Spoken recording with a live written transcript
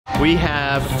We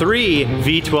have 3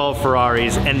 V12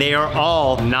 Ferraris and they are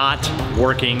all not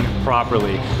working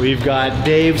properly. We've got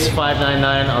Dave's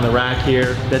 599 on the rack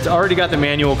here that's already got the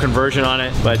manual conversion on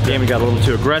it, but Damon got a little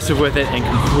too aggressive with it and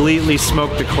completely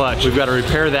smoked the clutch. We've got to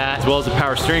repair that as well as the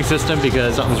power steering system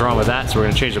because something's wrong with that, so we're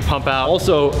gonna change the pump out.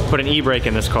 Also put an e-brake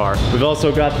in this car. We've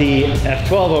also got the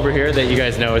F12 over here that you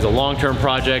guys know is a long-term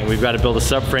project. We've got to build a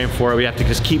subframe for it. We have to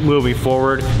just keep moving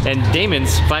forward. And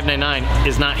Damon's 599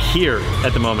 is not here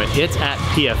at the moment. It's at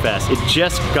PFS. It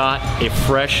just got a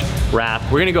fresh wrap.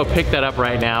 We're gonna go pick that up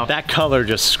right now. That color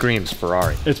just screams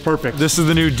Ferrari. It's perfect. This is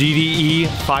the new DDE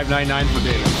 599 for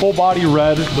David. Full body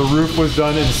red. The roof was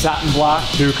done in satin black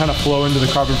to kind of flow into the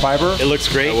carbon fiber. It looks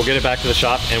great. We'll get it back to the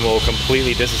shop and we'll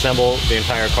completely disassemble the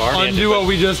entire car. Undo what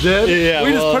we just did? Yeah,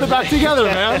 we just put it back together,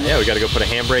 man. Yeah, we gotta go put a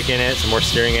handbrake in it, some more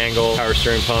steering angle, power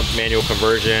steering pump, manual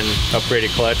conversion, upgraded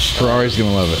clutch. Ferrari's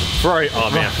gonna love it. Ferrari, oh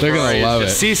man. They're gonna love it.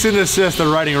 Cease and desist they're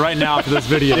writing right now for this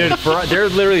video. Dude, they're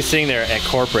literally sitting there at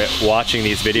corporate watching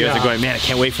these videos and going, man, I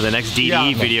can't wait for the next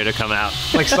DDE video to come out.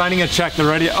 Like signing a check, they're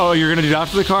ready. Oh, you're gonna do that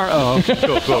for the car? Oh, okay.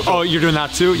 Cool. Oh, you're doing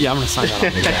that too? Yeah, I'm gonna sign that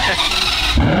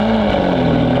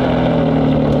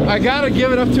on. I gotta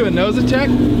give it up to a nose check.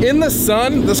 In the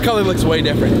sun, this color looks way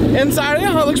different. Inside,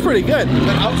 yeah, it looks pretty good.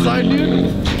 But outside,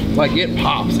 dude, like it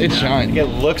pops, it shines. It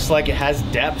looks like it has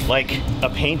depth, like a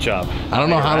paint job. I don't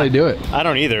know how they do it. I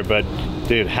don't either, but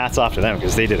dude, hats off to them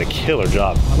because they did a killer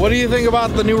job. What do you think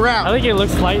about the new wrap? I think it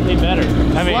looks slightly better.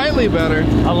 Slightly better?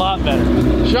 A lot better.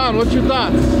 Sean, what's your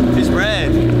thoughts? It's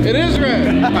red. It is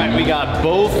red. All right, we got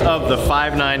both of the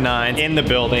 599 in the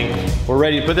building. We're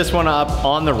ready to put this one up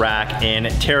on the rack and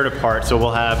tear it apart. So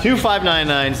we'll have 2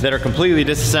 599s that are completely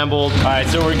disassembled. All right,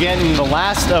 so we're getting the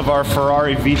last of our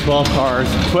Ferrari V12 cars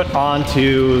put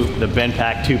onto the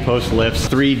Benpack 2-post lifts.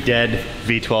 3 dead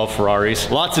V12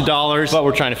 Ferraris. Lots of dollars, but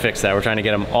we're trying to fix that. We're trying to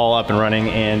get them all up and running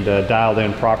and dialed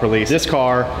in properly. This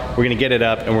car, we're gonna get it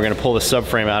up and we're gonna pull the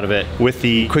subframe out of it with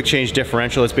the quick change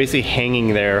differential. It's basically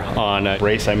hanging there on a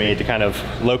brace I made to kind of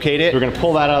locate it. We're gonna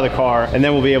pull that out of the car and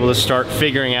then we'll be able to start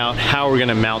figuring out how we're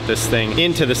gonna mount this thing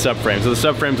into the subframe. So the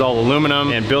subframe's all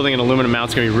aluminum and building an aluminum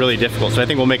mount's gonna be really difficult. So I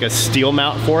think we'll make a steel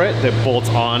mount for it that bolts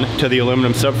on to the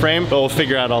aluminum subframe, but we'll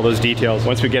figure out all those details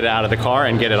once we get it out of the car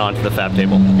and get it onto the fab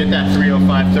table. Get that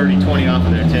 305/30/20 off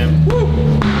of there, Tim. Woo!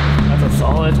 That's a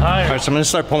solid tire. All right, so I'm gonna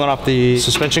start pulling off the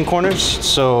suspension corners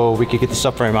so we could get the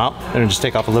subframe out and just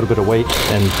take off a little bit of weight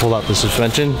and pull out the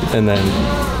suspension and then,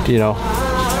 you know,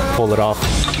 pull it off.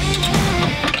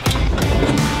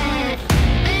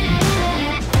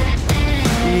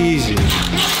 Easy.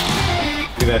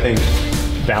 Look at that thing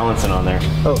balancing on there.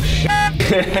 Oh shit.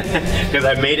 Because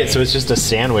I made it so it's just a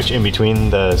sandwich in between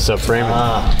the subframe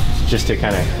just to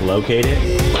kind of locate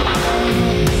it.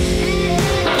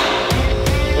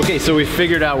 Okay, so we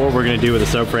figured out what we're gonna do with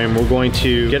the subframe. We're going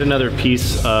to get another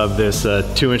piece of this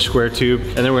 2-inch square tube,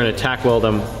 and then we're gonna tack weld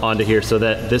them onto here so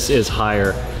that this is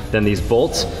higher than these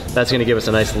bolts. That's gonna give us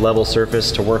a nice level surface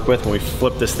to work with when we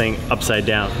flip this thing upside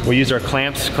down. We'll use our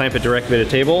clamps, clamp it directly to the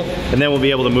table, and then we'll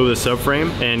be able to move the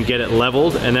subframe and get it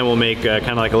leveled, and then we'll make kind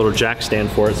of like a little jack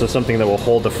stand for it, so something that will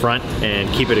hold the front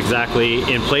and keep it exactly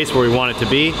in place where we want it to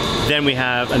be. Then we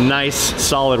have a nice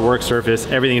solid work surface.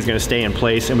 Everything is gonna stay in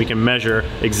place, and we can measure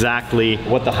exactly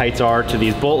what the heights are to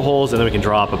these bolt holes, and then we can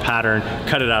draw up a pattern,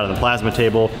 cut it out of the plasma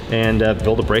table, and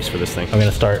build a brace for this thing. I'm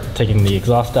gonna start taking the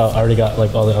exhaust out. I already got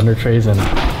like all the under trays and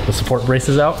the support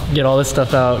braces out. Get all this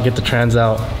stuff out, get the trans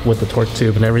out with the torque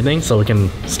tube and everything, so we can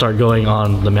start going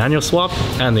on the manual swap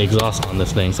and the exhaust on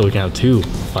this thing, so we can have 2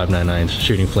 599s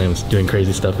shooting flames, doing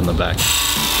crazy stuff in the back.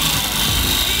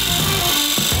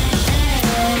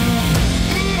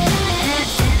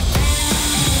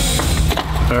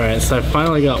 All right, so I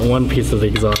finally got one piece of the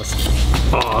exhaust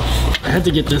off. I had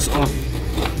to get this off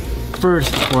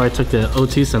first before I took the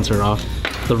O2 sensor off.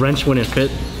 The wrench wouldn't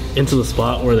fit into the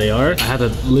spot where they are. I had to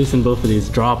loosen both of these,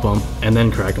 drop them, and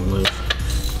then crack them loose.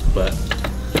 But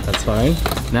that's fine.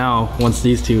 Now, once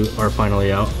these two are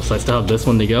finally out, so I still have this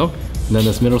one to go, and then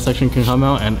this middle section can come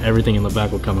out and everything in the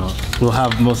back will come out. We'll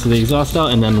have most of the exhaust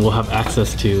out, and then we'll have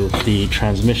access to the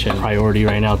transmission. Priority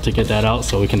right now to get that out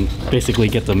so we can basically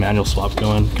get the manual swap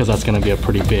going, because that's gonna be a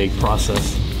pretty big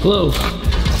process. Hello.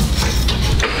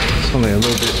 It's only a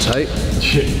little bit tight.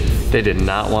 They did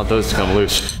not want those to come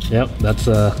loose. Yep,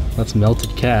 that's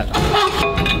melted cat.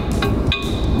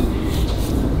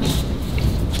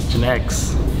 An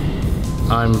X.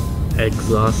 I'm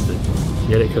exhausted.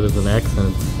 Get it? Because it's an X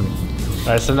and it's All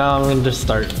right, so now I'm gonna just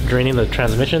start draining the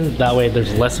transmission. That way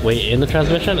there's less weight in the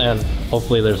transmission and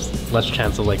hopefully there's less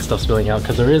chance of like stuff spilling out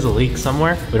because there is a leak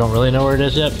somewhere. We don't really know where it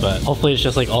is yet, but hopefully it's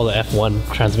just like all the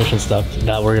F1 transmission stuff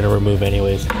that we're gonna remove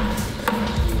anyways.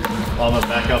 Well, I'm gonna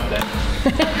back up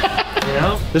then. You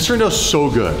know? This turned out so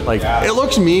good. Like, it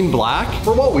looks mean black.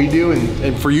 For what we do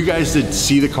and for you guys to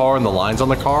see the car and the lines on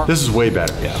the car, this is way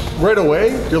better. Yeah. Right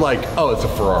away, you're like, oh, it's a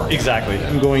Ferrari. Exactly.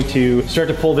 I'm going to start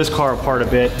to pull this car apart a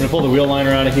bit. I'm gonna pull the wheel liner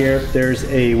out of here. There's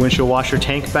a windshield washer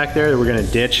tank back there that we're gonna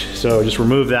ditch. So just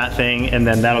remove that thing and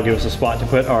then that'll give us a spot to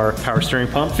put our power steering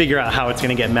pump. Figure out how it's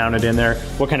gonna get mounted in there,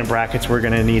 what kind of brackets we're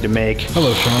gonna need to make.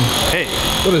 Hello, Sean. Hey,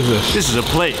 What is this? this is a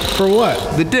plate. For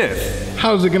what? The diff.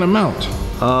 How's it gonna mount?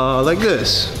 Like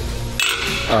this.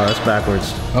 Oh, that's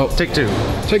backwards. Oh, Take two.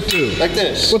 take two. Like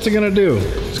this. What's it gonna do?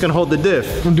 It's gonna hold the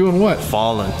diff. I'm doing what?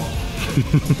 Falling.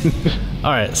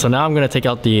 All right, so now I'm gonna take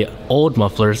out the old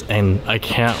mufflers and I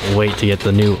can't wait to get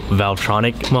the new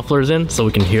Valtronic mufflers in so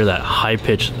we can hear that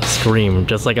high-pitched scream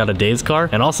just like out of Dave's car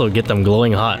and also get them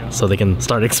glowing hot so they can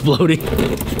start exploding.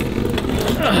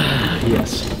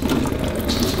 Yes.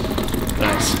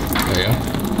 Nice. There you go.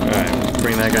 All right,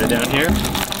 bring that guy down here.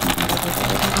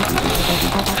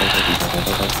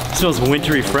 It smells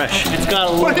wintry fresh. It's got a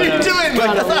little What are you doing?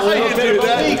 Like, that's not how you do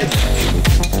that.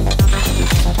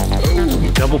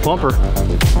 double pumper.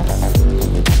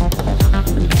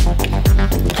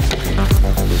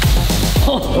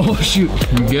 Oh shoot.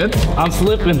 You good? I'm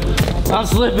slipping. I'm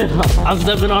slipping. I'm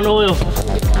stepping on oil.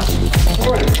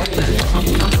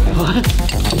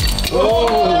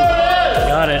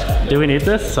 Got it. Do we need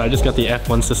this? So I just got the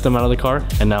F1 system out of the car,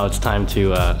 and now it's time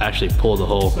to actually pull the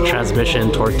whole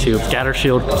transmission, torque tube, scatter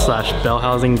shield slash bell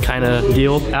housing kind of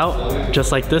deal out,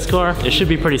 just like this car. It should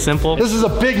be pretty simple. This is a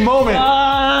big moment.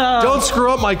 Don't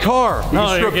screw up my car. You No, can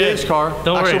screw you're up good. Dave's car.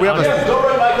 Don't Actually, worry, we have I'll a, don't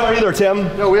wreck my car either,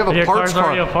 Tim. No, we have a Your parts car's car.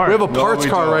 already apart. We have a parts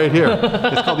car right here.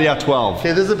 It's called the F12.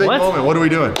 Okay, this is a big What? moment. What are we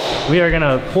doing? We are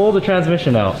gonna pull the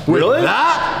transmission out. Really?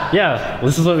 That? Yeah,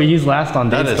 this is what we used last on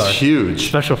That Dave's is car. huge.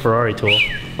 Special Ferrari tool.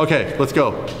 Okay, let's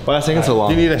go. Why is taking so long?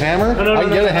 Do you need a hammer? No, I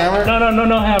can get a hammer?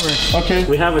 No hammer. Okay.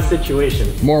 We have a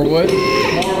situation. More wood?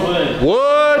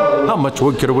 Wood! How much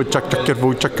wood could a woodchuck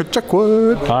chuck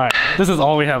wood? All right, this is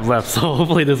all we have left, so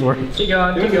hopefully this works. Keep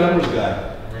going, keep going.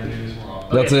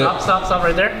 That's it. Stop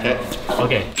right there.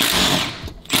 Okay.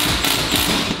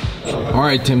 All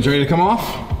right, Tim's ready to come off?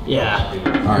 Yeah.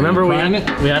 right, Remember you we prying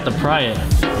we had to pry it.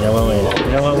 You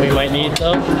know what we might need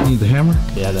though? Need the hammer?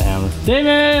 Yeah, the hammer.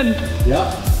 Damon!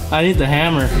 Yeah. I need the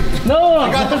hammer. No!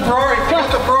 I got the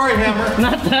Ferrari hammer.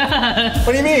 Not that!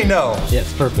 What do you mean, no? Yeah,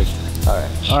 it's perfect. All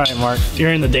right, Mark.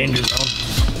 You're in the danger zone.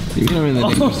 You know in the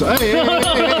danger zone. Hey.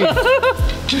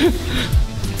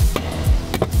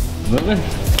 Moving?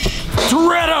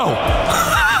 Toretto!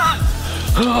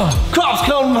 Cops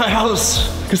come to my house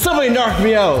because somebody knocked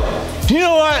me out. You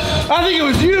know what? I think it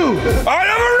was you. I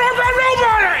never knocked out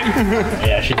nobody.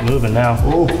 Yeah, she's moving now.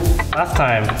 Oh. Last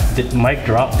time, Mike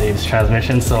dropped Dave's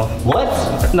transmission, so.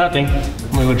 What? Nothing.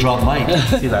 I'm gonna go drop Mike.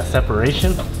 See that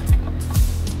separation?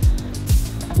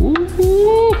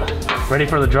 Ready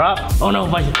for the drop? Oh no,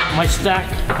 my stack,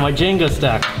 my Jenga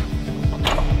stack.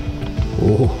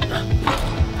 Oh!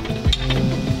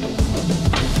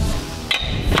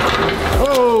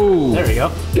 There we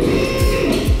go.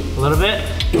 A little bit.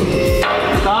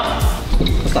 Stop.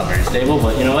 It's not very stable,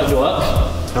 but you know what? Go up.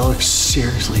 That looks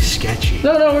seriously sketchy.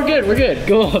 No, we're good. We're good.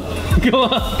 Go up. Go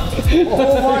up.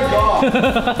 Oh my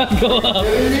god. Go up.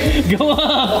 Go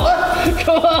up.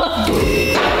 Go up.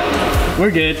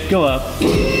 We're good. Go up.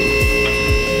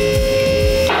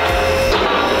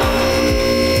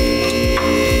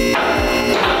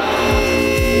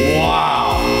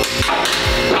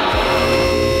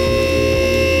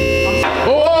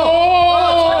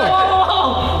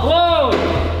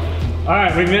 All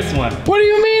right, we missed one. What do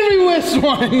you mean we missed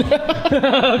one?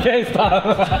 Okay,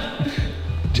 stop.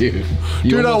 Dude,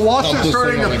 Dude, I watched it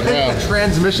starting to pick the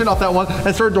transmission off that one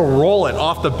and started to roll it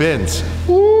off the bins.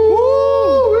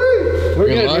 We're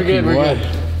good. lucky, We're good. We're boy. good.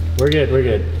 We're good. We're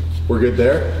good. We're good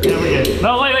there? Yeah, we're good.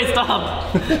 No, wait,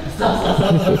 stop.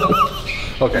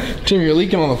 Okay. Tim, you're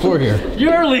leaking on the floor here.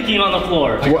 You're leaking on the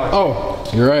floor. Oh,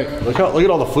 you're right. Look at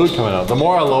all the fluid coming out. The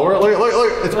more I lower it,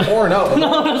 look, it's pouring out.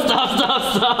 No,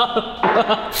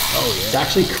 stop. It's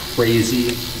actually crazy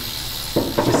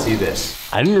to see this.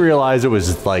 I didn't realize it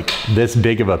was like this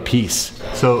big of a piece.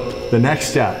 So the next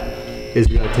step is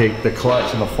you gotta take the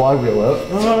clutch and the flywheel out.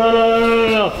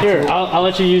 No. Here, I'll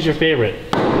let you use your favorite.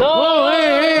 No.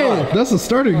 Hey, that's a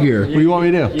starter gear. What do you want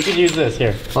me to do? You can use this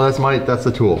here. Oh, that's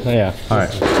the tool. Yeah. All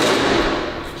right.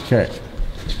 Okay.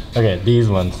 Okay, these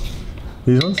ones.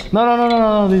 These ones?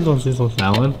 No, these ones.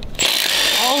 That one.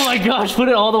 Oh my gosh, put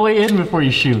it all the way in before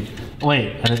you shoot.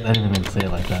 Wait, I didn't even say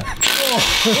it like that.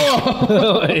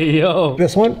 Hey, yo.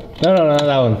 This one? No,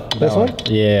 that one. This one?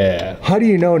 Yeah. How do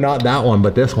you know not that one,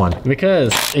 but this one?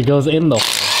 Because it goes in the...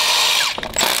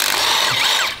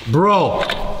 Bro,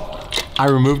 I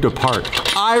removed a part.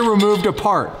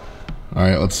 All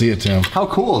right, let's see it, Tim. How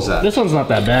cool is that? This one's not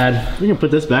that bad. We can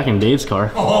put this back in Dave's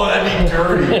car. Oh, that'd be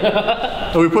dirty.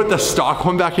 And we put the stock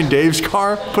one back in Dave's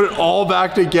car, put it all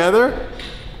back together.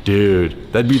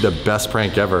 Dude, that'd be the best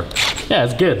prank ever. Yeah,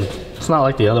 it's good. It's not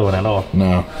like the other one at all.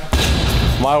 No.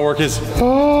 My work is,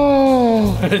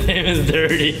 Dave is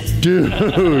dirty. dude.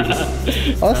 Oh,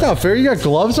 that's not fair. You got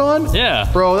gloves on? Yeah.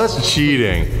 Bro, that's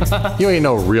cheating. You ain't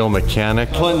no real mechanic.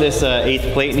 Putting this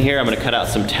 8th plate in here, I'm gonna cut out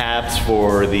some tabs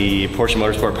for the Porsche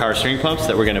Motorsport power steering pumps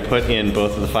that we're gonna put in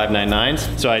both of the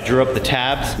 599s. So I drew up the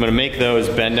tabs. I'm gonna make those,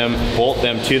 bend them, bolt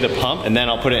them to the pump, and then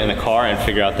I'll put it in the car and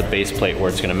figure out the base plate where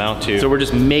it's gonna mount to. So we're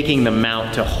just making the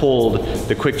mount to hold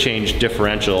the quick change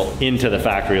differential into the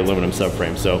factory aluminum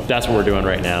subframe. So that's what we're doing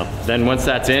right now. Then once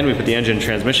that's in, we put the engine and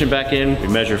transmission back in. We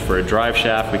measure for a drive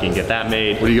shaft. We can get that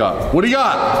made. What do you got? What do you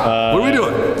got? What are we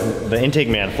doing? The intake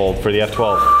manifold for the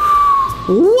F12.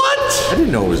 What? I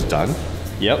didn't know it was done.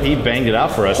 Yep, he banged it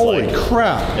out for us. Holy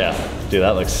crap. Yeah, dude,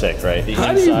 that looks sick, right? The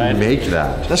How do you make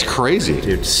that? That's crazy.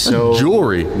 Dude, so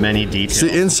jewelry. Many details.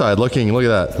 It's the inside looking, look at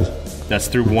that. That's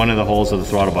through one of the holes of the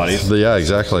throttle bodies. Yeah,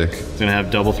 exactly. It's gonna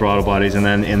have double throttle bodies, and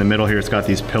then in the middle here, it's got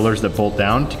these pillars that bolt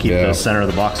down to keep the center of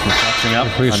the box from flexing up.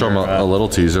 We can show them a little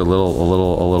teaser, a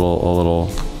little.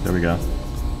 There we go.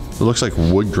 It looks like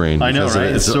wood grain. I know,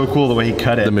 right? It's so cool the way he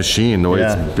cut it. The machine, the way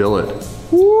Yeah. it's billet.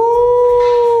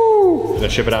 We're gonna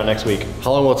ship it out next week.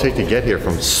 How long will it take to get here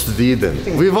from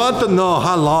Sweden? We want to know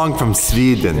how long from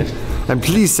Sweden. And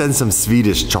please send some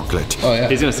Swedish chocolate. Oh, yeah.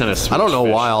 He's gonna send us. I don't know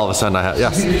why all of a sudden I have,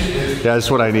 yes. Yeah,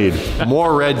 that's what I need.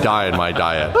 More red dye in my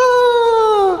diet.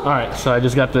 All right, so I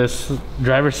just got this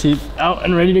driver's seat out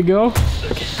and ready to go.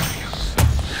 Okay,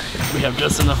 we have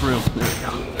just enough room. There we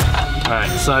go. All right,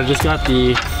 so I just got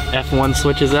the F1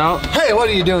 switches out. Hey, what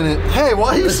are you doing? Hey,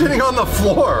 why are you sitting on the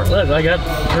floor? Look, I got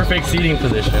perfect seating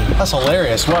position. That's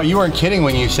hilarious. Wow, you weren't kidding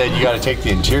when you said you got to take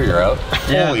the interior out.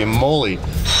 Yeah. Holy moly.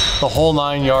 The whole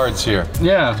 9 yards here.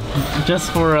 Yeah,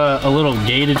 just for a little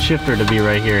gated shifter to be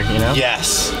right here, you know?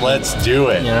 Yes, let's do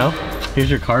it. You know? Here's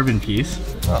your carbon piece.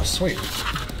 Oh, sweet.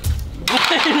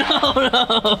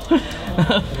 No.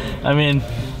 I mean,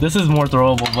 this is more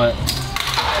throwable, but...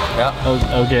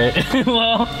 Yeah. Okay.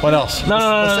 Well... What else? No.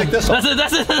 Let's take this one.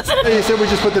 That's it. Hey, you said we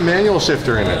just put the manual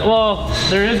shifter in it. Well,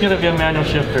 there is gonna be a manual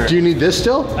shifter. Do you need this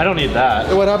still? I don't need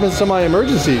that. What happens to my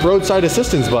emergency roadside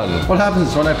assistance button? What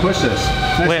happens when I push this?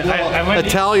 Wait, I might need...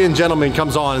 Italian gentleman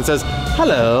comes on and says,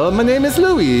 "Hello, my name is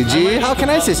Luigi. How can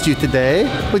I assist you today?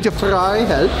 Would your Ferrari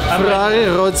help? Ferrari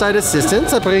roadside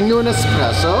assistance. I bring you an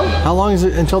espresso." How long is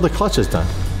it until the clutch is done?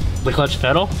 The clutch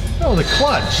pedal? No, the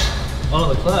clutch.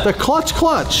 Oh, the clutch. The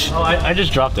clutch. Oh, I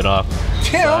just dropped it off.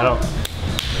 Damn. So I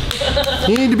don't...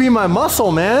 You need to be my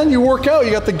muscle, man. You work out.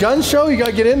 You got the gun show. You got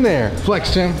to get in there.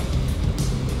 Flex, Tim.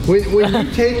 When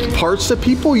you take parts to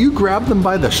people, you grab them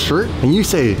by the shirt and you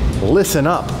say, "Listen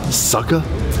up, sucker.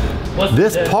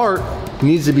 This part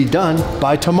needs to be done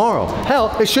by tomorrow.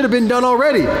 Hell, it should have been done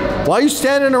already. Why are you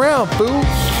standing around, fool?"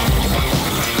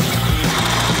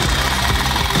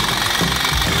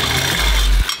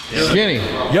 Skinny.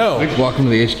 Yo, Welcome to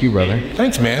the HQ, brother.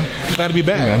 thanks, man. Glad to be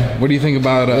back. Man, what do you think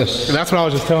about this? And that's what I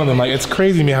was just telling them. Like, it's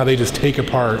crazy to me how they just take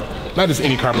apart, not just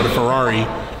any car, but a Ferrari,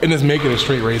 and just make it a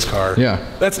straight race car. Yeah.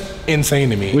 That's insane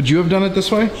to me. Would you have done it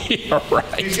this way? Yeah, right.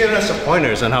 He's giving us some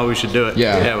pointers on how we should do it.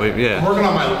 Yeah. Yeah. I'm working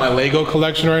on my Lego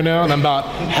collection right now, and I'm about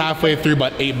halfway through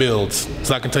about 8 builds,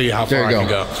 so I can tell you how There far you I can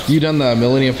go. go. You done the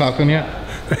Millennium Falcon yet?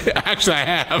 Actually, I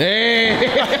have. Hey!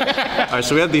 All right,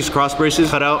 so we have these cross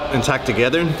braces cut out and tacked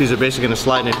together. These are basically gonna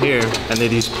slide in here, and then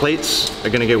these plates are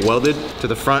gonna get welded to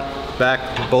the front, back,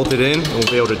 bolted in, and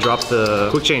we'll be able to drop the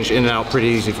quick change in and out pretty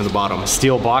easy from the bottom.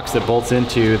 Steel box that bolts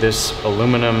into this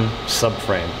aluminum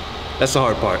subframe. That's the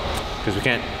hard part, because we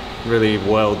can't really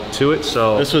weld to it,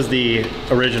 so. This was the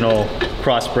original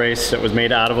cross brace that was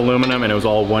made out of aluminum, and it was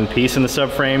all one piece in the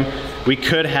subframe. We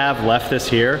could have left this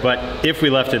here, but if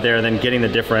we left it there, then getting the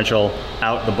differential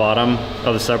out the bottom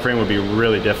of the subframe would be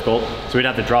really difficult. So we'd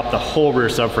have to drop the whole rear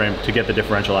subframe to get the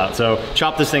differential out. So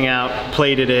chopped this thing out,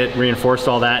 plated it, reinforced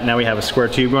all that. Now we have a square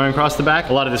tube going across the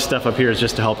back. A lot of this stuff up here is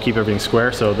just to help keep everything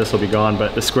square, so this will be gone,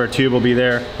 but the square tube will be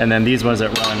there. And then these ones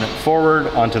that run forward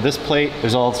onto this plate.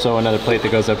 There's also another plate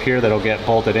that goes up here that'll get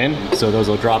bolted in. So those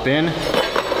will drop in.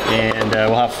 And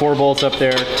we'll have 4 bolts up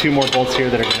there, 2 more bolts here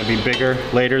that are gonna be bigger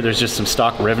later. There's just some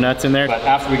stock riv nuts in there. But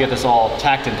after we get this all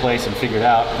tacked in place and figured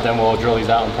out, then we'll drill these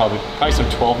out and probably some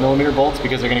 12mm bolts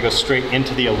because they're gonna go straight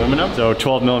into the aluminum. So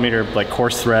 12mm like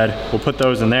coarse thread, we'll put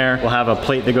those in there. We'll have a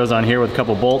plate that goes on here with a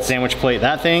couple bolts, sandwich plate,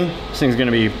 that thing. This thing's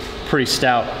gonna be pretty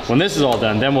stout. When this is all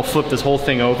done, then we'll flip this whole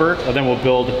thing over, and then we'll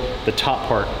build the top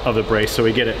part of the brace so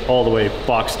we get it all the way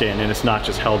boxed in and it's not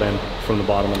just held in from the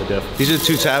bottom of the diff. These are the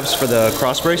 2 tabs for the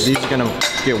cross brace. These are gonna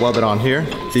get welded on here.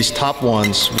 These top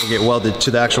ones will get welded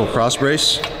to the actual cross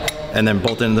brace and then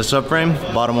bolted in the subframe.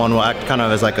 Bottom one will act kind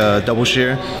of as like a double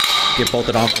shear, get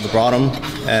bolted on from the bottom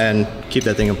and keep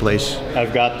that thing in place.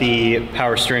 I've got the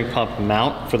power steering pump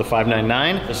mount for the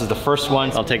 599. This is the first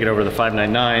one. I'll take it over to the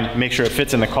 599, make sure it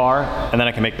fits in the car, and then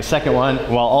I can make the second one.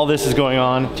 While all this is going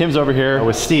on, Tim's over here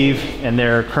with Steve, and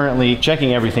they're currently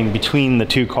checking everything between the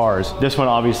 2 cars. This one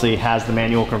obviously has the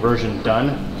manual conversion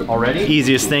done already.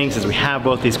 Easiest thing, since we have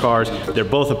both these cars, they're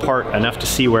both apart enough to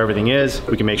see where everything is.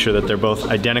 We can make sure that they're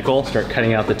both identical. Start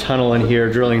cutting out the tunnel in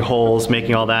here, drilling holes,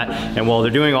 making all that. And while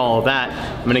they're doing all of that,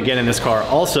 I'm gonna get in this car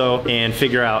also and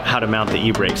figure out how to mount the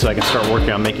e-brake so I can start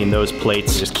working on making those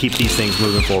plates, just keep these things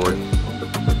moving forward.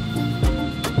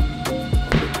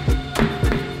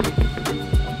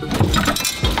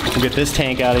 We'll get this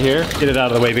tank out of here, get it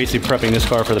out of the way, basically prepping this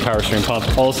car for the power steering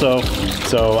pump also.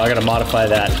 So I gotta modify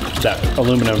that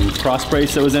aluminum cross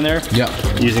brace that was in there. Yeah.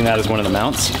 Using that as one of the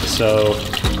mounts. So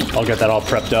I'll get that all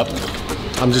prepped up.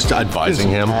 I'm just advising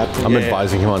him. I'm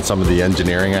advising him on some of the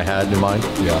engineering I had in mind.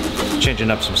 Yeah. Changing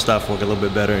up some stuff, work a little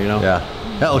bit better, you know? Yeah.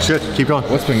 That looks good. Keep going.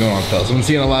 What's been going on, fellas? I've been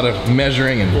seeing a lot of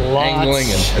measuring and angling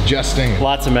and adjusting.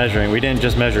 Lots of measuring. We didn't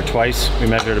just measure twice. We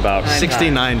measured about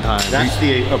 69 times. That's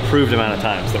the approved amount of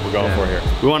times that we're going for here.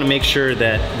 We want to make sure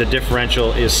that the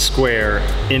differential is square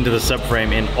into the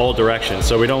subframe in all directions.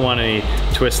 So we don't want any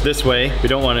twist this way. We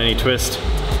don't want any twist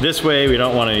this way. We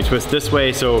don't want any twist this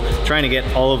way. So trying to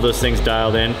get all of those things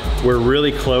dialed in. We're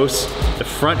really close. The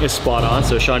front is spot on.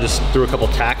 So Sean just threw a couple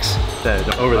tacks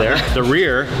over there. The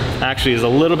rear actually is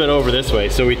a little bit over this way.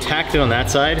 So we tacked it on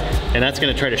that side, and that's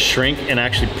gonna try to shrink and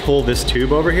actually pull this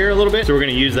tube over here a little bit. So we're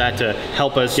gonna use that to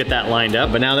help us get that lined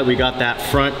up. But now that we got that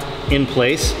front in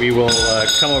place, we will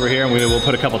come over here and we will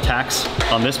put a couple tacks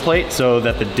on this plate so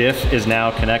that the diff is now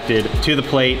connected to the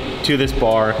plate, to this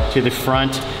bar, to the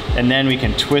front, and then we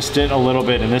can twist it a little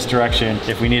bit in this direction.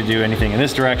 If we need to do anything in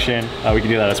this direction, we can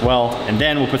do that as well. And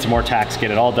then we'll put some more tacks, get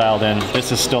it all dialed in.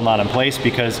 This is still not in place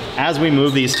because as we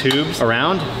move these tubes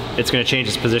around, it's gonna change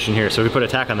its position here. So if we put a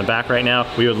tack on the back right now,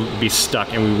 we would be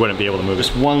stuck and we wouldn't be able to move.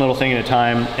 Just one little thing at a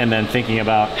time, and then thinking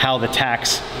about how the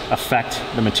tacks affect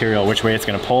the material, which way it's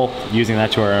gonna pull, using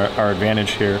that to our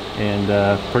advantage here.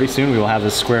 And pretty soon we will have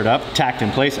this squared up, tacked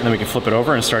in place, and then we can flip it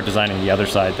over and start designing the other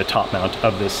side, the top mount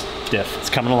of this diff. It's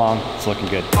coming along, it's looking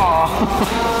good.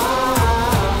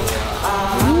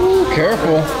 Ooh,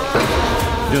 careful.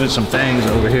 Doing some things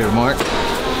over here, Mark.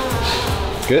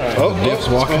 Good. Right, the diff's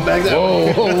walking back that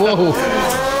way. Whoa.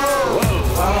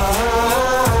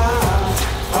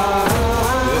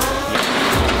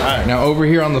 All right, now over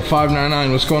here on the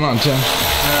 599, what's going on, Tim? All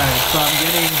right, so I'm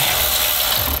getting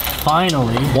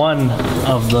finally one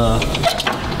of the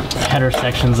header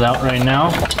sections out right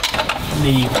now.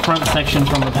 The front section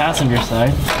from the passenger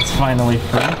side is finally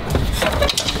free.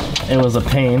 It was a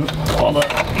pain. All the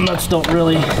nuts don't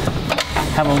really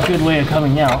have a good way of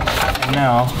coming out. And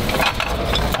now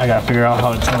I gotta figure out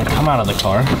how it's gonna come out of the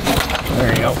car. There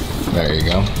you go. There you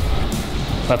go.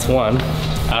 That's one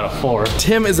out of 4.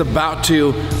 Tim is about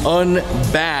to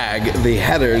unbag the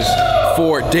headers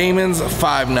for Damon's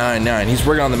 599. He's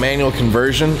working on the manual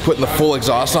conversion, putting the full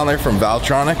exhaust on there from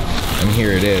Valtronic. And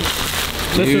here it is.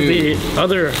 This is the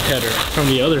other header from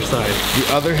the other side.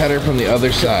 The other header from the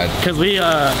other side. Because we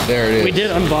there it is. we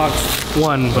did unbox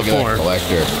one Look before, at that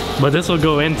collector. but this will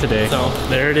go in today. So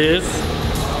there it is,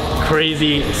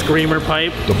 crazy screamer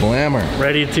pipe, The Blammer.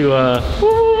 ready to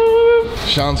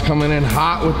Sean's coming in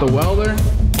hot with the welder.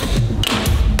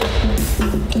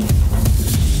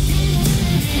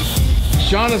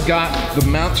 Sean has got the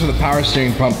mount to the power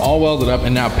steering pump all welded up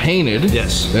and now painted.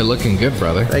 Yes. They're looking good,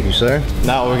 brother. Thank you, sir.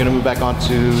 Now we're gonna move back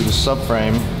onto the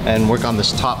subframe and work on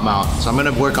this top mount. So I'm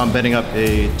gonna work on bending up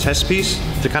a test piece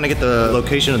to kind of get the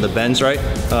location of the bends right.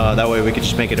 That way we can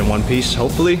just make it in one piece,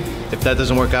 hopefully. If that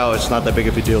doesn't work out, it's not that big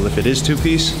of a deal if it is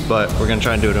 2-piece, but we're gonna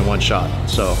try and do it in one shot.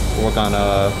 So we'll work on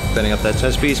bending up that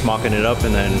test piece, mocking it up,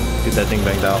 and then get that thing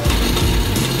banged out.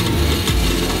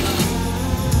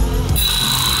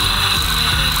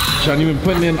 Sean, you've been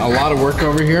putting in a lot of work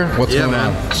over here. What's going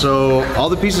on? So all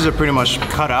the pieces are pretty much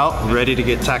cut out, ready to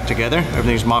get tacked together.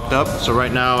 Everything's mocked up. So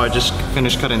right now I just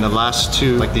finished cutting the last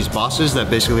two, like these bosses that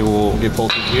basically will get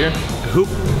bolted here. The hoop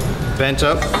bent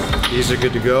up. These are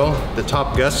good to go. The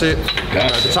top gusset,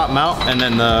 the top mount, and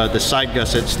then the side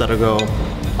gussets that'll go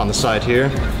on the side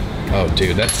here. Oh,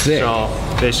 dude, that's sick. So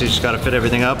basically just gotta fit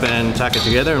everything up and tack it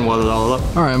together and weld it all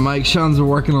up. All right, Mike, Sean's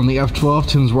working on the F12.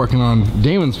 Tim's working on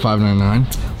Damon's 599.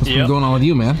 What's been going on with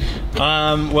you, man?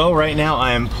 Well, right now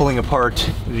I am pulling apart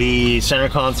the center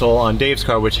console on Dave's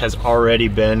car, which has already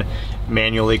been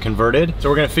manually converted. So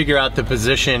we're gonna figure out the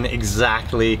position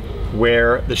exactly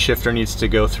where the shifter needs to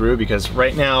go through, because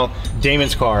right now,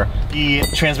 Damon's car, the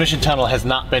transmission tunnel has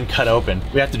not been cut open.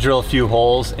 We have to drill a few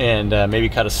holes and maybe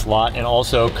cut a slot, and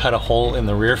also cut a hole in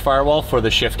the rear firewall for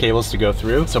the shift cables to go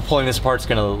through. So pulling this apart is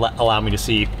gonna allow me to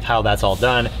see how that's all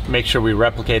done, make sure we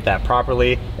replicate that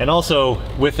properly. And also,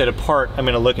 with it apart, I'm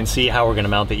gonna look and see how we're gonna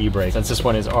mount the e-brake. Since this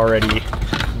one is already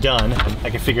done,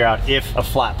 I can figure out if a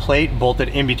flat plate bolted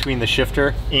in between the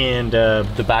shifter and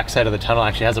the back side of the tunnel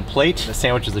actually has a plate that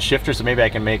sandwiches the shifter, so maybe I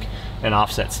can make an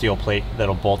offset steel plate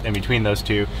that'll bolt in between those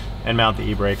two and mount the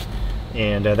e-brake.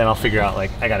 And then I'll figure out, like,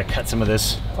 I gotta cut some of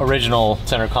this original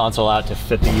center console out to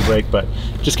fit the e-brake, but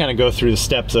just kind of go through the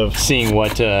steps of seeing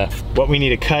what we need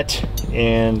to cut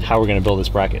and how we're gonna build this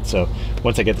bracket. So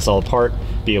once I get this all apart,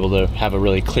 be able to have a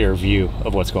really clear view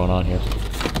of what's going on here.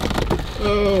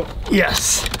 Oh,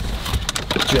 yes.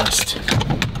 Just.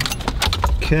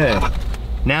 Okay.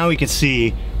 Now we can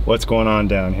see what's going on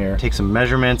down here. Take some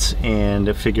measurements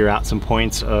and figure out some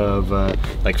points of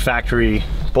like factory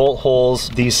bolt holes.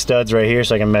 These studs right here,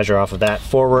 so I can measure off of that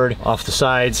forward, off the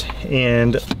sides,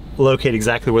 and locate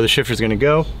exactly where the shifter is gonna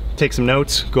go. Take some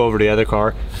notes, go over to the other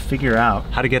car, figure out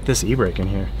how to get this e-brake in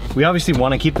here. We obviously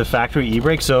want to keep the factory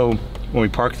e-brake, so when we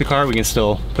park the car, we can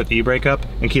still put the e-brake up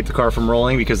and keep the car from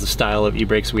rolling, because the style of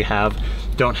e-brakes we have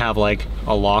don't have like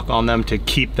a lock on them to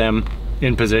keep them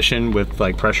in position with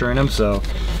like pressure in them. So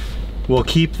we'll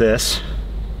keep this,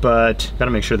 but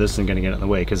gotta make sure this isn't gonna get in the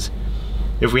way, because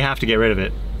if we have to get rid of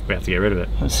it, we have to get rid of it.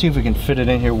 Let's see if we can fit it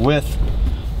in here with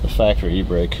the factory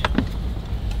e-brake.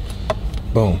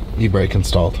 Boom, e-brake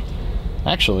installed.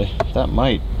 Actually, that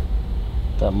might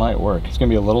work. It's gonna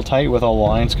be a little tight with all the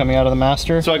lines coming out of the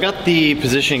master. So I got the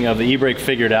positioning of the e-brake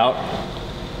figured out.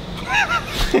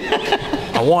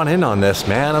 I want in on this,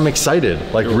 man. I'm excited,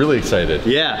 like really excited.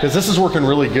 Yeah. Because this is working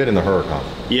really good in the Huracan.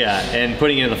 Yeah, and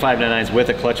putting it in the 599s with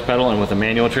a clutch pedal and with a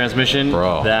manual transmission,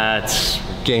 bro, that's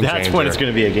game changer. That's when it's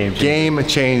gonna be a game changer. Game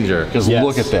changer. Because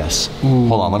look at this. Ooh.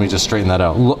 Hold on, let me just straighten that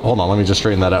out. Hold on, let me just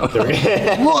straighten that out. Look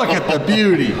at the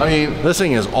beauty. I mean, this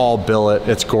thing is all billet.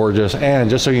 It's gorgeous. And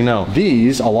just so you know,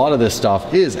 a lot of this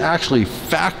stuff is actually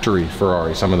factory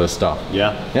Ferrari, some of this stuff.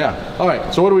 Yeah. Yeah. All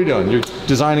right, so what are we doing? You're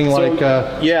designing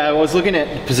yeah, I was looking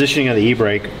at positioning of the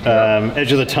e-brake.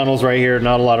 Edge of the tunnel's right here,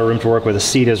 not a lot of room to work with. The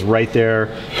seat is right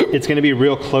there. It's gonna be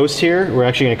real close here. We're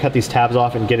actually gonna cut these tabs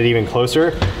off and get it even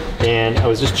closer. And I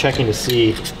was just checking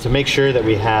to make sure that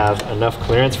we have enough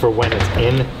clearance for when it's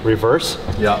in reverse.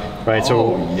 Yeah. Right,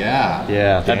 so. Oh, yeah.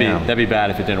 Yeah, that'd be bad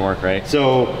if it didn't work, right?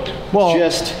 So,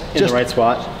 just in the right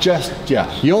spot.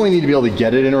 Yeah. You only need to be able to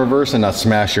get it in reverse and not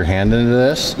smash your hand into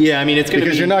this. Yeah, I mean, it's gonna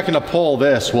because you're not gonna pull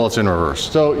this while it's in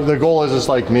reverse. So the goal is just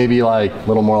like maybe like a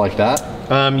little more like that.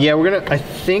 Yeah, I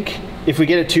think if we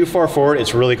get it too far forward,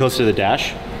 it's really close to the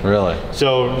dash. Really?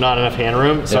 So not enough hand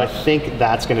room. So I think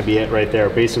that's gonna be it right there.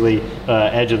 Basically,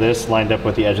 edge of this lined up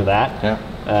with the edge of that.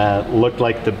 Yeah. Looked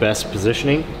like the best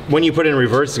positioning. When you put it in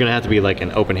reverse, it's gonna have to be like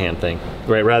an open hand thing,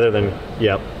 right? Rather than,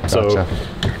 So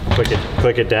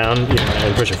click it down,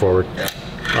 and push it forward.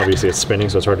 Obviously it's spinning,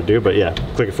 so it's hard to do, but yeah,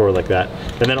 click it forward like that.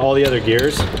 And then all the other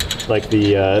gears, like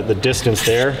the distance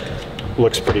there,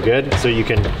 looks pretty good. So you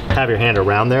can have your hand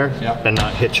around there and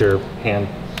not hit your hand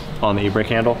on the e-brake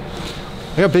handle.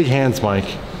 I got big hands, Mike.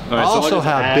 Right, I also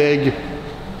have big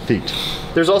feet.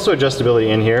 There's also adjustability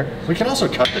in here. We can also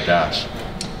cut the dash.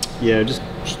 Yeah, just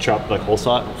chop like hole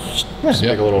saw. Just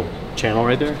make a little channel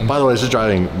right there. By the way, this is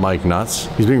driving Mike nuts.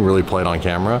 He's being really played on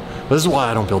camera. But this is why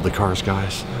I don't build the cars,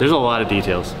 guys. There's a lot of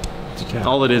details. Yeah.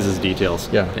 All it is details.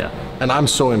 Yeah. And I'm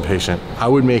so impatient. I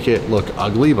would make it look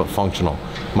ugly but functional.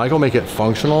 Mike will make it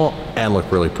functional and look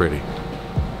really pretty.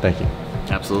 Thank you.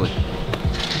 Absolutely.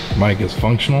 Mike is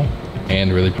functional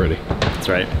and really pretty. That's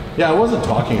right. Yeah, I wasn't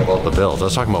talking about the build. I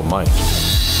was talking about Mike.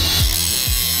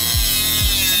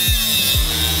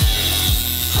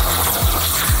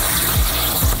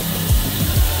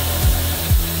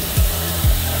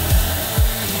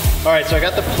 All right, so I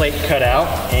got the plate cut out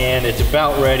and it's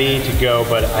about ready to go,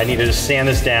 but I need to just sand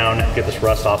this down, get this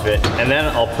rust off it, and then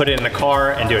I'll put it in the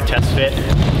car and do a test fit.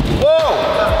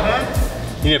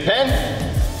 Whoa! You need a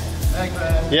pen? Thanks,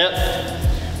 man. Yep.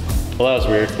 Well, that was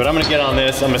weird, but I'm gonna get on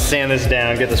this. I'm gonna sand this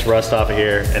down, get this rust off of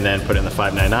here, and then put it in the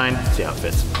 599, see how it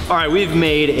fits. All right, we've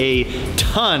made a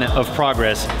ton of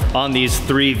progress on these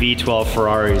 3 V12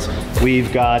 Ferraris.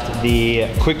 We've got the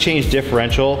quick change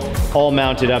differential all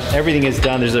mounted up. Everything is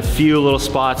done. There's a few little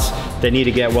spots that need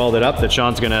to get welded up that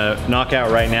Sean's gonna knock out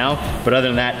right now. But other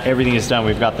than that, everything is done.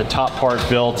 We've got the top part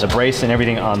built, the brace and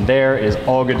everything on there is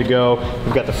all good to go.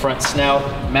 We've got the front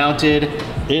snout mounted.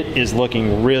 It is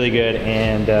looking really good,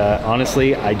 and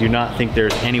honestly, I do not think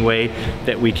there's any way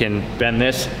that we can bend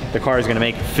this. The car is gonna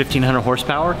make 1,500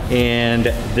 horsepower, and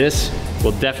this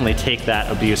will definitely take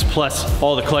that abuse, plus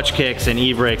all the clutch kicks and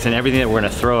e-brakes and everything that we're gonna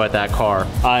throw at that car.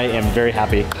 I am very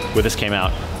happy with this came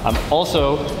out. I'm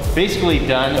also basically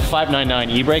done the 599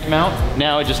 e-brake mount.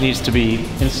 Now it just needs to be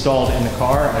installed in the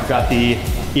car. I've got the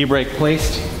e-brake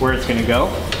placed where it's gonna go.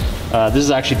 This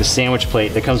is actually the sandwich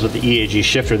plate that comes with the EAG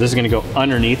shifter. This is gonna go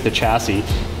underneath the chassis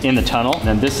in the tunnel. And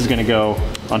then this is gonna go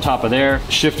on top of there.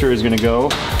 Shifter is gonna go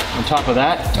on top of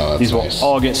that. Oh, these will nice.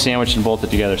 all get sandwiched and bolted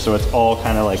together. So it's all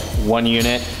kind of like one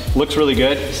unit. Looks really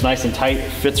good, it's nice and tight,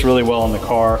 fits really well in the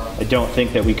car. I don't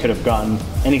think that we could have gotten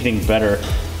anything better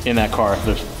in that car.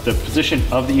 The position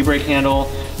of the e-brake handle,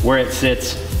 where it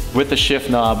sits, with the shift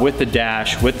knob, with the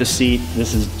dash, with the seat,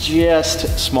 this is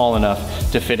just small enough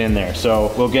to fit in there.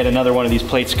 So we'll get another one of these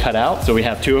plates cut out. So we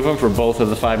have 2 of them for both of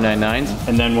the 599s.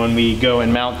 And then when we go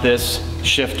and mount this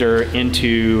shifter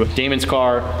into Damon's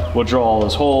car, we'll drill all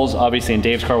those holes. Obviously in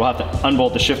Dave's car, we'll have to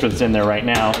unbolt the shifter that's in there right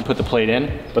now and put the plate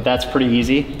in, but that's pretty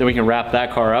easy. Then we can wrap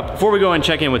that car up. Before we go and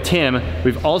check in with Tim,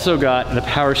 we've also got the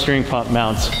power steering pump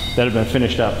mounts that have been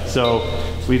finished up. So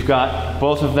we've got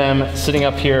both of them sitting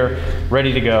up here,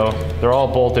 ready to go. They're all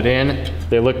bolted in.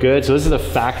 They look good. So this is the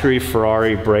factory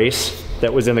Ferrari brace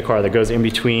that was in the car that goes in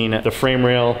between the frame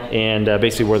rail and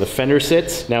basically where the fender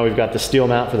sits. Now we've got the steel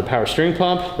mount for the power steering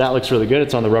pump. That looks really good.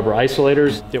 It's on the rubber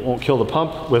isolators. It won't kill the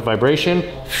pump with vibration.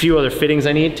 A few other fittings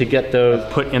I need to get those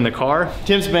put in the car.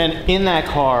 Tim's been in that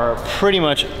car pretty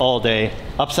much all day,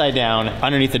 upside down,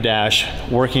 underneath the dash,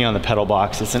 working on the pedal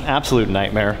box. It's an absolute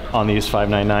nightmare on these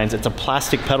 599s. It's a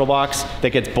plastic pedal box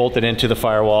that gets bolted into the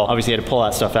firewall. Obviously, I had to pull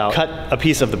that stuff out. Cut a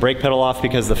piece of the brake pedal off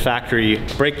because the factory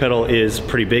brake pedal is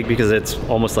pretty big because it's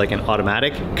almost like an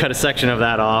automatic. Cut a section of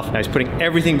that off. Now he's putting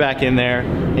everything back in there,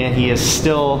 and he is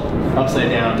still upside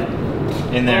down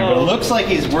in there. But it looks like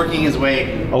he's working his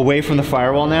way away from the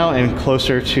firewall now and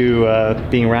closer to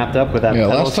being wrapped up with that pedal.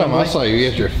 Last time I saw you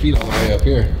had your feet all the way up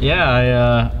here.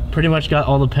 Yeah, I pretty much got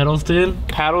all the pedals in.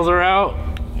 Paddles are out.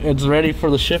 It's ready for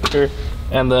the shifter,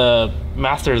 and the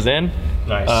master's in.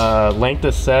 Nice. Length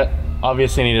is set.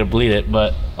 Obviously, I need to bleed it,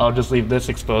 but I'll just leave this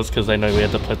exposed because I know we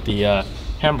have to put the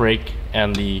handbrake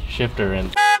and the shifter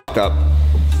in.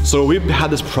 So we've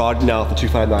had this project now, the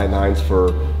 2599s,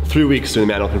 for 3 weeks doing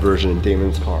the manual conversion in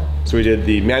Damon's car. So we did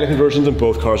the manual conversions and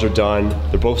both cars are done.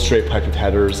 They're both straight piped with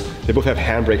headers. They both have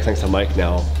handbrakes thanks to Mike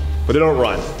now, but they don't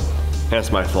run.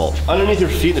 That's my fault. Underneath your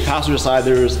feet, the passenger side,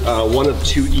 there's one of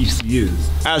 2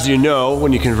 ECUs. As you know,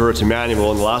 when you convert to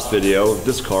manual in the last video,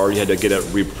 this car, you had to get it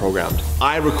reprogrammed.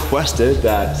 I requested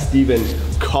that Steven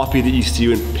copy the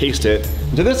ECU and paste it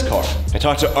into this car. I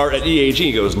talked to Art at EAG,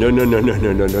 he goes, no.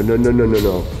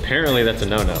 Apparently that's a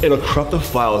no-no. It'll corrupt the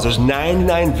files. There's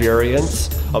 99 variants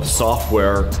of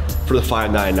software for the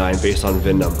 599 based on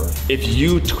VIN number. If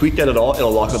you tweak that at all,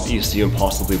 it'll lock up the ECU and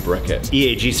possibly brick it.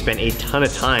 EAG spent a ton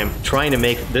of time trying to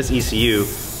make this ECU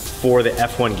for the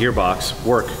F1 gearbox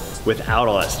work without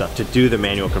all that stuff to do the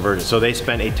manual conversion. So they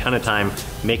spent a ton of time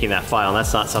making that file, and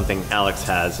that's not something Alex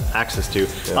has access to.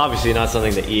 Yeah. Obviously not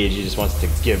something that EAG just wants to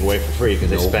give away for free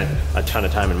because they spent a ton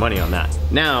of time and money on that.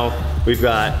 Now, we've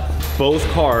got both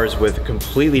cars with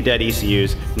completely dead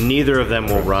ECUs. Neither of them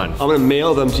will run. I'm gonna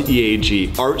mail them to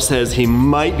EAG. Art says he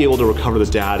might be able to recover the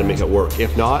data and make it work.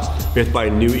 If not, we have to buy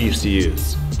new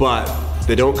ECUs. But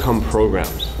they don't come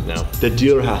programmed. No. The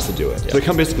dealer has to do it. So they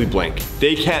come basically blank.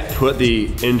 They can't put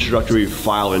the introductory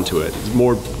file into it.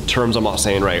 More terms I'm not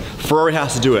saying right. Ferrari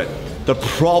has to do it. The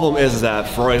problem is that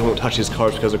Ferrari won't touch these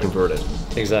cars because they're converted.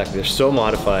 Exactly, they're so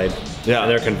modified and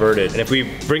they're converted. And if we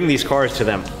bring these cars to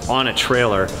them on a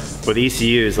trailer with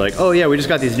ECUs, like, oh yeah, we just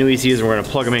got these new ECUs and we're gonna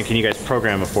plug them in, can you guys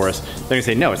program them for us? They're gonna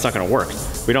say, no, it's not gonna work.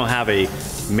 We don't have a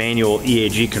manual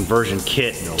EAG conversion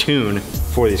kit tune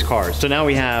for these cars. So now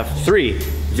we have 3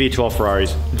 V12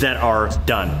 Ferraris that are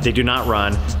done. They do not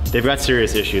run. They've got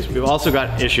serious issues. We've also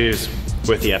got issues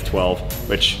with the F12,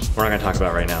 which we're not gonna talk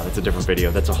about right now. That's a different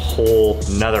video. That's a whole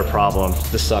nother problem.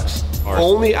 This sucks.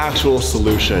 Only actual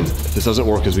solution, if this doesn't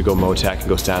work, is we go Motec and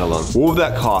go standalone. What would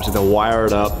that cost? And then wire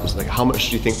it up. It's like, how much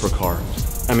do you think per car?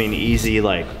 I mean, easy,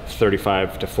 like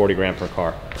 35 to 40 grand per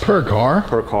car. Per car?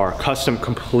 Per car.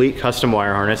 Complete custom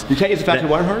wire harness. You can't use the factory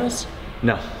wire harness?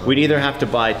 No. We'd either have to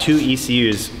buy 2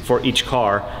 ECUs for each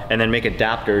car and then make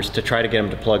adapters to try to get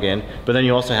them to plug in. But then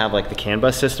you also have like the CAN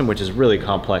bus system, which is really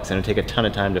complex, and it'd take a ton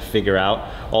of time to figure out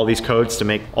all these codes to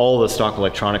make all the stock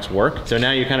electronics work. So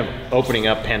now you're kind of opening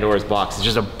up Pandora's box. It's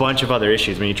just a bunch of other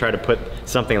issues when you try to put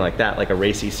something like that, like a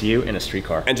race ECU, in a street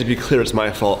car. And to be clear, it's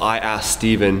my fault. I asked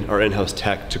Steven, our in-house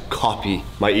tech, to copy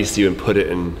my ECU and put it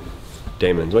in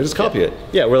Damon's. I just copy it.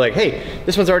 Yeah, we're like, hey,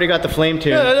 this one's already got the flame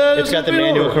tune. It's got the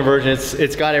manual conversion.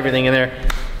 It's got everything in there.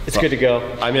 It's good to go.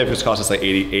 I mean, if it's cost us like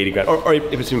 80 grand, or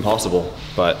if it's even possible.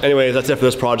 But anyways, that's it for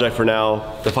this project for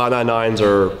now. The 599s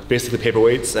are basically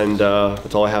paperweights, and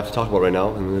that's all I have to talk about right now.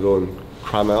 I'm gonna go and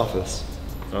cry in my office.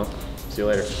 Well, see you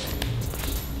later.